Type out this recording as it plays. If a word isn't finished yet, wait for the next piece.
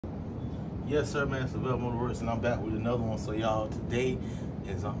Yes, sir, man. It's Seville Motorworks, and I'm back with another one. So, y'all, today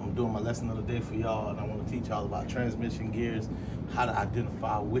is I'm doing my lesson of the day for y'all, and I want to teach y'all about transmission gears, how to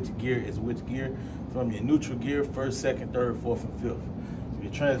identify which gear is which gear from your neutral gear, first, second, third, fourth, and fifth. If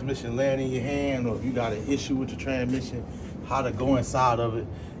your transmission laying in your hand, or if you got an issue with your transmission, how to go inside of it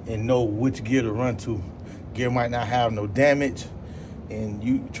and know which gear to run to. Gear might not have no damage, and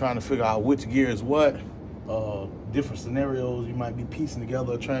you trying to figure out which gear is what. Different scenarios, you might be piecing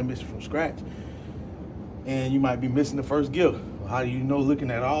together a transmission from scratch, and you might be missing the first gear. How do you know, looking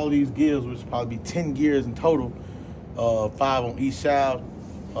at all these gears, which probably be 10 gears in total, 5 on each shaft,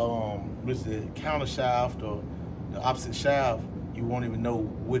 which is the counter shaft or the opposite shaft, you won't even know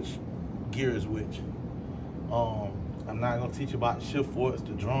which gear is which. I'm not gonna teach you about shift forks,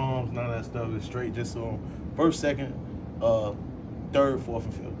 the drums, none of that stuff. It's straight just on first, second, third, fourth,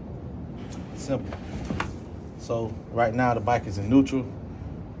 and fifth. Simple. So right now the bike is in neutral.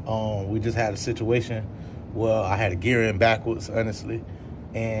 We just had a situation where I had a gear in backwards, honestly,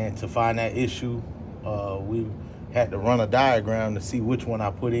 and to find that issue, we had to run a diagram to see which one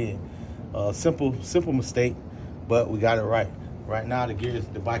I put in. Simple mistake, but we got it right. Right now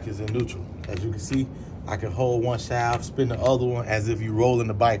the bike is in neutral. As you can see, I can hold one shaft, spin the other one as if you're rolling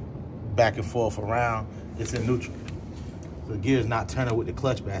the bike back and forth around. It's in neutral. The gear is not turning with the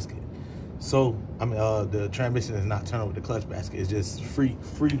clutch basket. So, I mean, the transmission is not turning with the clutch basket. It's just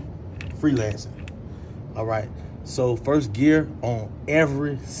freelancing. All right. So, first gear on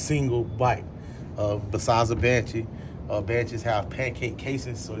every single bike, besides a Banshee. Banshees have pancake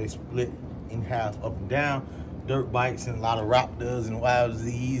cases, so they split in half up and down. Dirt bikes and a lot of Raptors and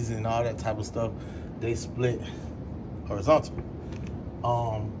YZs and all that type of stuff, they split horizontal.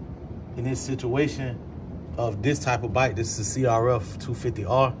 In this situation of this type of bike, this is a CRF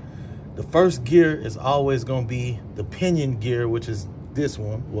 250R. The first gear is always going to be the pinion gear, which is this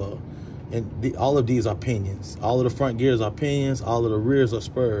one. Well, and all of these are pinions. All of the front gears are pinions. All of the rears are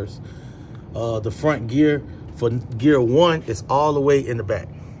spurs. The front gear for gear 1 is all the way in the back.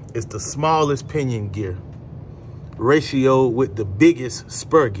 It's the smallest pinion gear ratio with the biggest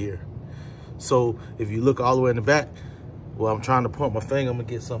spur gear. So if you look all the way in the back, well, I'm trying to point my finger. I'm going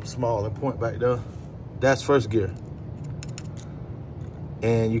to get something small and point back there. That's first gear.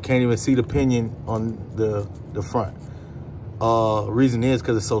 And you can't even see the pinion on the front. Reason is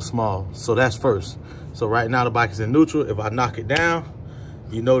because it's so small. So that's first. So right now the bike is in neutral. If I knock it down,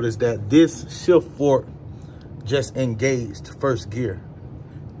 you notice that this shift fork just engaged first gear.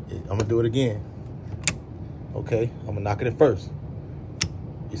 I'm gonna do it again. Okay, I'm gonna knock it in first.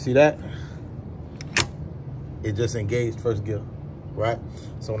 You see that? It just engaged first gear, right?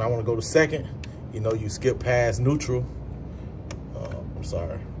 So when I wanna go to second, you know, you skip past neutral. I'm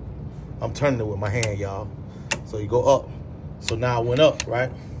sorry. I'm turning it with my hand, y'all. So you go up. So now I went up, right?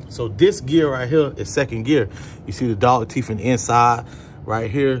 So this gear right here is second gear. You see the dog teeth in the inside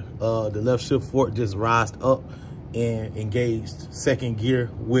right here. The left shift fork just rised up and engaged second gear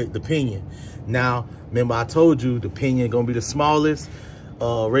with the pinion. Now, remember I told you the pinion gonna be the smallest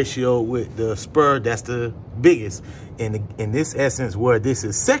ratio with the spur, that's the biggest. In this essence, where this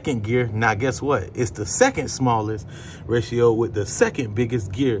is second gear, now guess what? It's the second smallest ratio with the second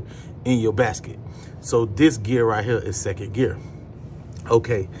biggest gear in your basket. So this gear right here is second gear.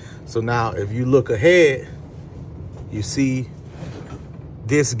 Okay, so now if you look ahead, you see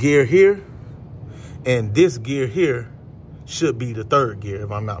this gear here, and this gear here should be the third gear, if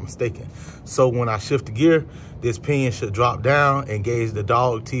I'm not mistaken. So when I shift the gear, this pinion should drop down, engage the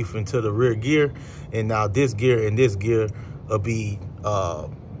dog teeth into the rear gear, and now this gear and this gear will be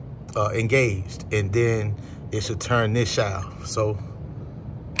engaged, and then it should turn this shaft. So,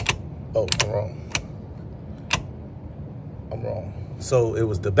 oh, I'm wrong. So it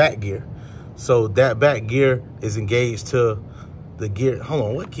was the back gear. So that back gear is engaged to the gear. Hold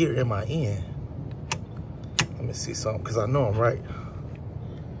on, what gear am I in? Let me see something, because I know I'm right.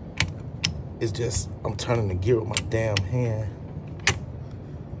 It's just, I'm turning the gear with my damn hand.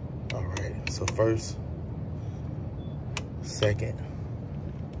 All right, so first, second.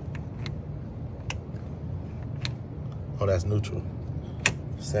 Oh, that's neutral.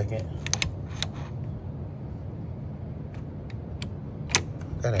 Second.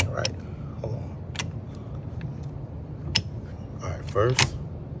 That ain't right. Hold on. All right,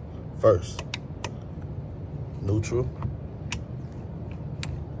 first. Neutral.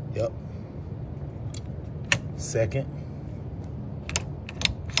 Yep. Second.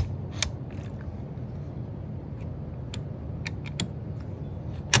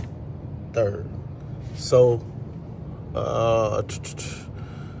 Third. So,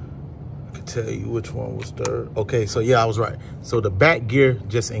 can tell you which one was third. Okay, so yeah, I was right. So the back gear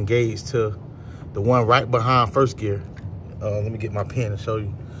just engaged to the one right behind first gear. Let me get my pen and show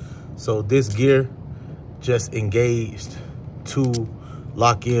you. So this gear just engaged to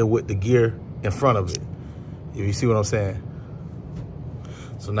lock in with the gear in front of it. If you see what I'm saying.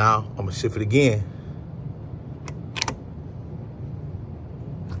 So now I'm gonna shift it again.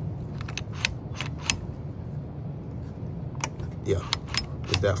 Yeah,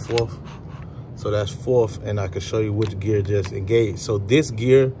 is that fourth? So that's fourth, and I can show you which gear just engaged. So this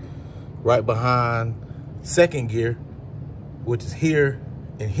gear right behind second gear, which is here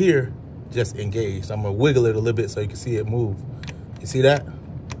and here, just engaged. I'm gonna wiggle it a little bit so you can see it move. You see that?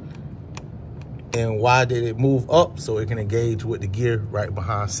 And why did it move up? So it can engage with the gear right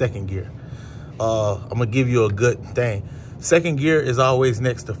behind second gear. I'm gonna give you a good thing. Second gear is always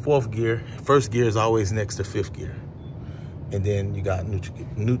next to fourth gear. First gear is always next to fifth gear. And then you got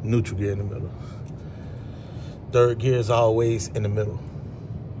neutral gear in the middle. Third gear is always in the middle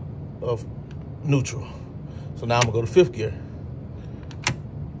of neutral. So now I'm gonna go to fifth gear.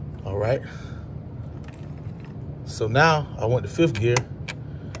 All right. So now I went to fifth gear.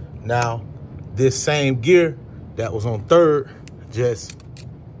 Now this same gear that was on third just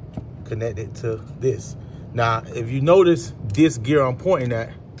connected to this. Now, if you notice, this gear I'm pointing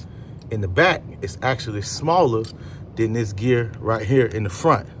at in the back is actually smaller than this gear right here in the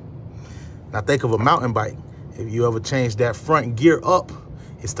front. Now think of a mountain bike. If you ever change that front gear up,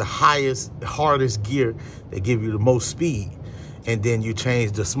 it's the highest, hardest gear that give you the most speed. And then you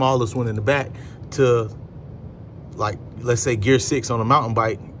change the smallest one in the back to, like, let's say gear 6 on a mountain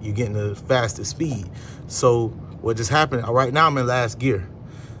bike, you're getting the fastest speed. So what just happened, right now I'm in last gear.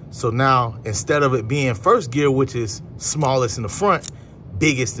 So now, instead of it being first gear, which is smallest in the front,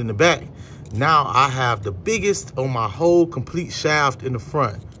 biggest in the back, now I have the biggest on my whole complete shaft in the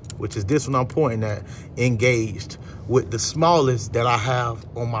front, which is this one I'm pointing at, engaged with the smallest that I have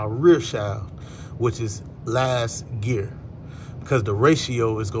on my rear shaft, which is last gear, because the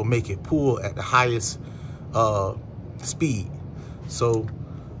ratio is gonna make it pull at the highest speed. So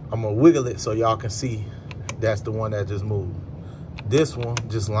I'm gonna wiggle it so y'all can see that's the one that just moved. This one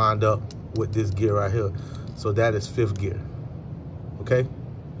just lined up with this gear right here. So that is fifth gear, okay?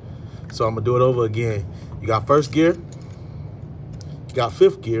 So I'm gonna do it over again. You got first gear, you got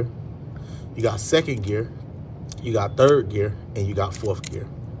fifth gear, you got second gear, you got third gear, and you got fourth gear.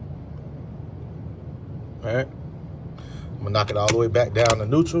 All right? I'm gonna knock it all the way back down to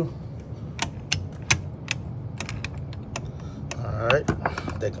neutral. All right,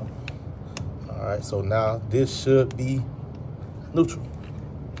 all right, so now this should be neutral.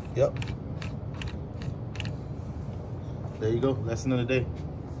 Yep. There you go, lesson of the day.